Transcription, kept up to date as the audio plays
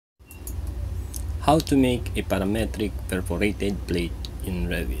How to make a parametric perforated plate in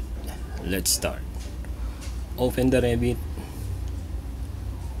Revit. Let's start. Open the Revit.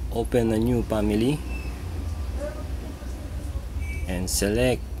 Open a new family and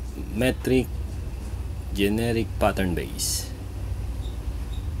select metric generic pattern base.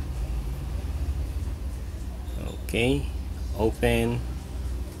 Okay, open.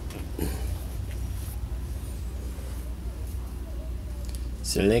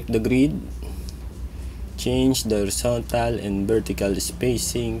 Select the grid. Change the horizontal and vertical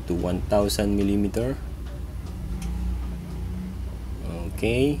spacing to 1000 mm.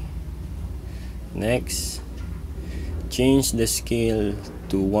 Okay. Next, change the scale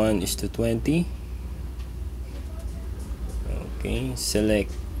to 1:20. Okay. Select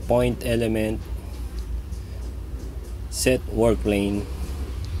point element. Set work plane.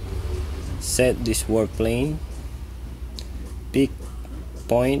 Set this work plane. Pick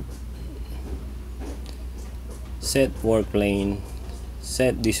point. Set work plane.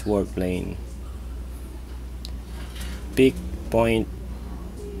 Set this work plane. Pick point.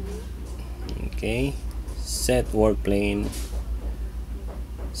 Okay. Set work plane.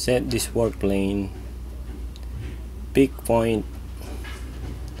 Set this work plane. Pick point.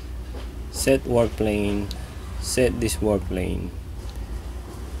 Set work plane. Set this work plane.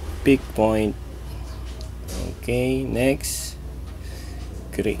 Pick point. Okay. Next,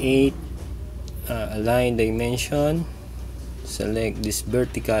 create align dimension. Select this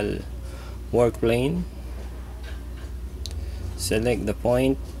vertical work plane. Select the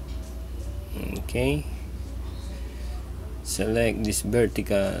point. Okay. Select this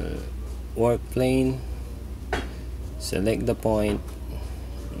vertical work plane. Select the point.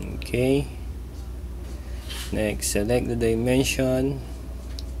 Okay. Next, select the dimension.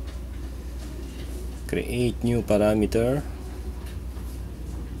 Create new parameter.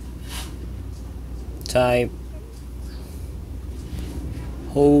 Type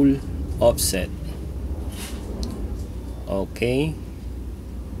whole offset. Okay.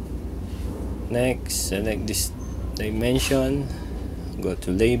 Next, select this dimension. Go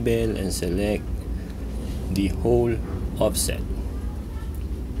to label and select the whole offset.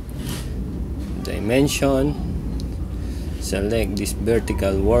 Dimension. Select this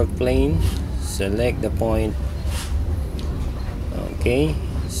vertical work plane. Select the point. Okay.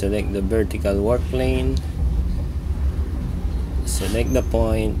 Select the vertical work plane. Select the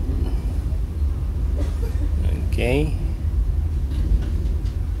point. Okay.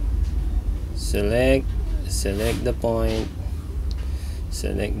 Select the point.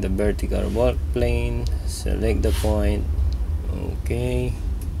 Select the vertical work plane. Select the point. Okay.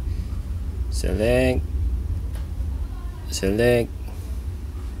 Select.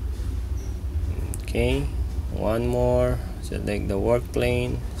 Okay. One more. Select the work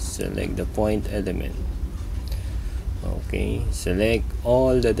plane. Select the point element. Okay. Select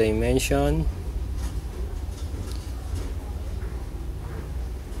all the dimension.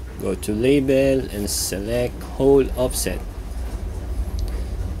 Go to label and select whole offset.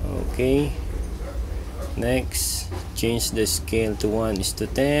 Okay. Next, change the scale to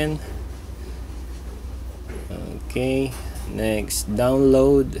 1:10. Okay. Next,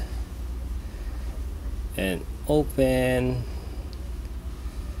 download and open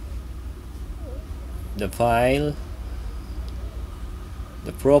the file,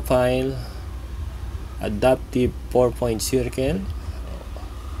 the profile, adaptive 4-point circle.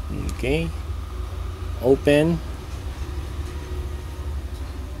 Okay. Open.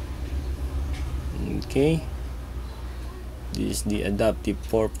 Okay. This is the adaptive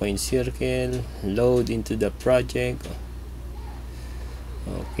 4-point circle. Load into the project.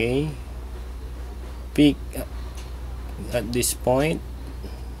 Okay. Pick at this point,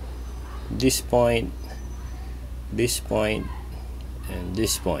 this point, this point, and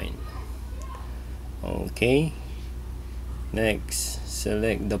this point. Okay. Next,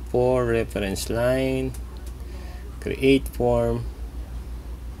 select the 4 reference line. Create form.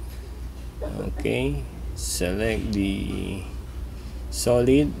 Okay. Select the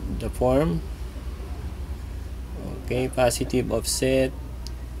solid, the form. Okay. Positive offset.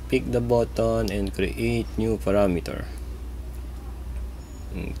 Pick the button and create new parameter.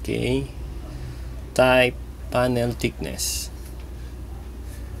 Okay. Type panel thickness.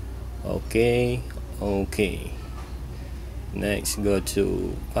 Okay. Okay. Next, go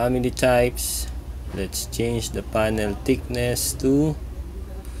to family types. Let's change the panel thickness to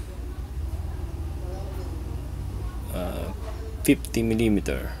 50 mm.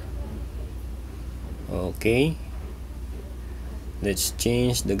 Okay. Let's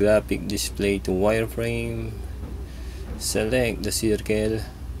change the graphic display to wireframe. Select the circle.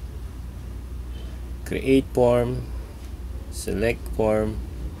 create form, select form.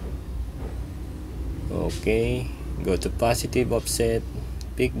 Okay, go to positive offset,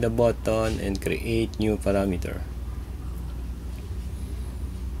 pick the button and create new parameter.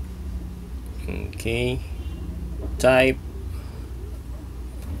 Okay, type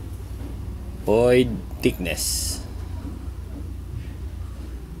void thickness.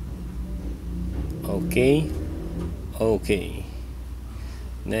 Okay,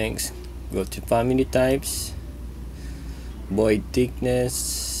 next go to family types, void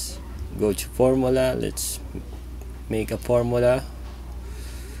thickness, go to formula. Let's make a formula,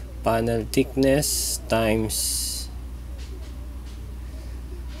 panel thickness times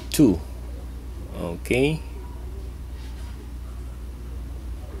 2. Okay,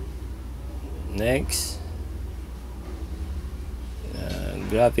 next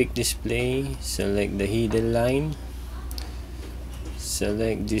graphic display, select the hidden line,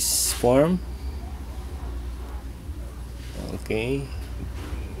 select this form. Okay,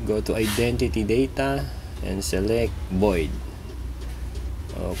 go to identity data and select void.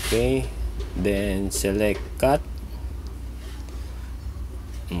 Okay, then select cut.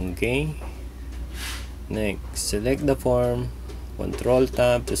 Okay, next select the form, control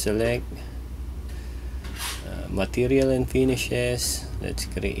tab to select material and finishes. Let's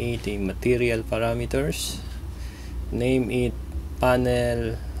create a material parameters, name it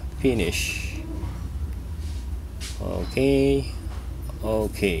panel finish. Okay,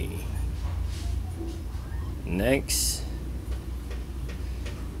 next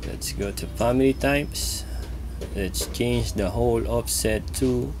let's go to family types. Let's change the whole offset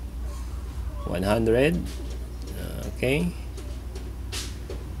to 100. Okay,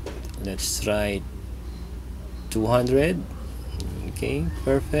 let's try 200. Okay,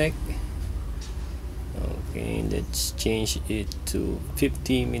 perfect. Okay, let's change it to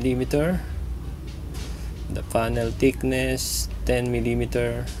 50 millimeter. The panel thickness 10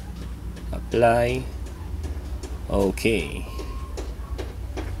 millimeter. Apply. Okay,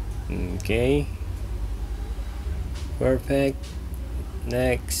 perfect.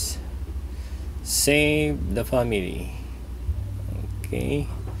 Next, save the family. Okay,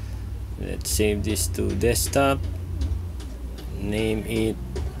 let's save this to desktop, name it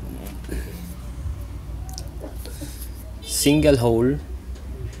single hole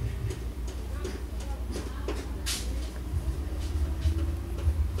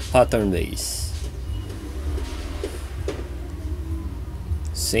pattern base.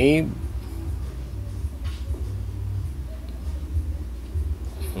 Save.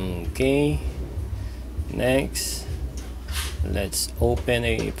 Okay, next let's open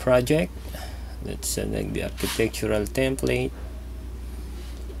a project. Let's select the architectural template.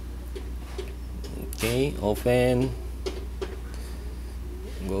 Okay, open,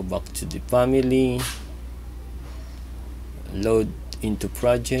 go back to the family, load into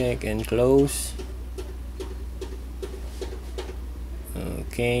project and close.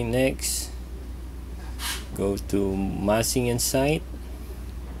 Okay, next go to massing and site,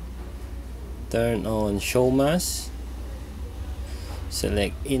 turn on show mass,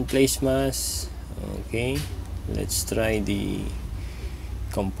 select in place mass. Okay, let's try the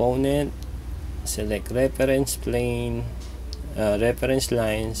component, select reference plane, reference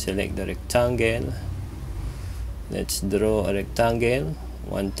line, select the rectangle. Let's draw a rectangle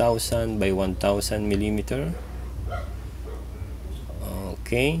 1000 by 1000 millimeter.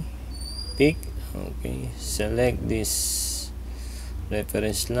 Okay, pick. Okay, select this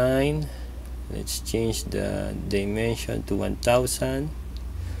reference line. Let's change the dimension to 1000.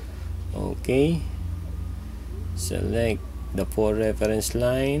 Okay, select the 4 reference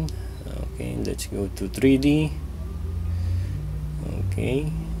line. Okay, let's go to 3D.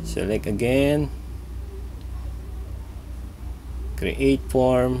 Okay, select again, create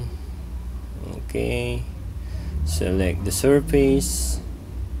form. Okay, select the surface.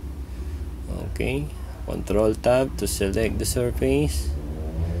 Okay, control tab to select the surface,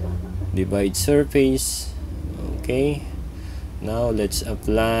 divide surface. Okay, now let's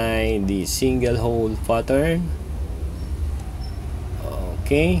apply the single hole pattern.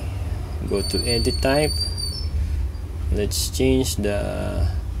 Okay, go to edit type. Let's change the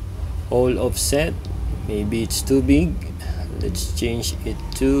hole offset. Maybe it's too big. Let's change it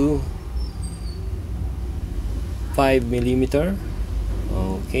to 5 millimeter.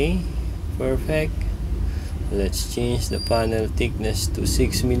 Okay, perfect. Let's change the panel thickness to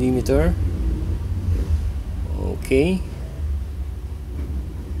 6 millimeter. Okay,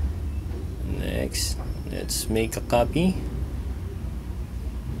 next let's make a copy.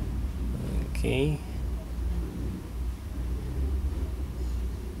 Okay,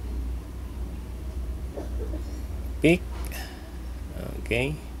 pick.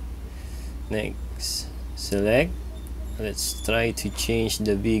 Okay, next select. Let's try to change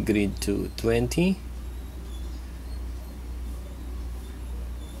the V grid to 20.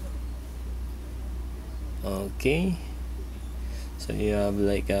 Okay, so you have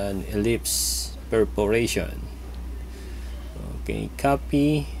like an ellipse perforation. Okay,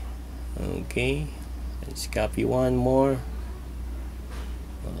 copy. Okay, let's copy one more.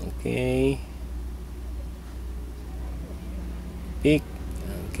 Okay, pick.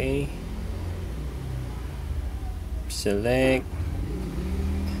 Okay, select,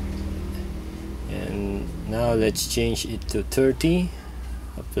 and now let's change it to 30.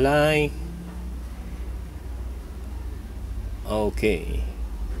 Apply. Okay,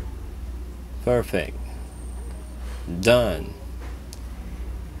 perfect, done.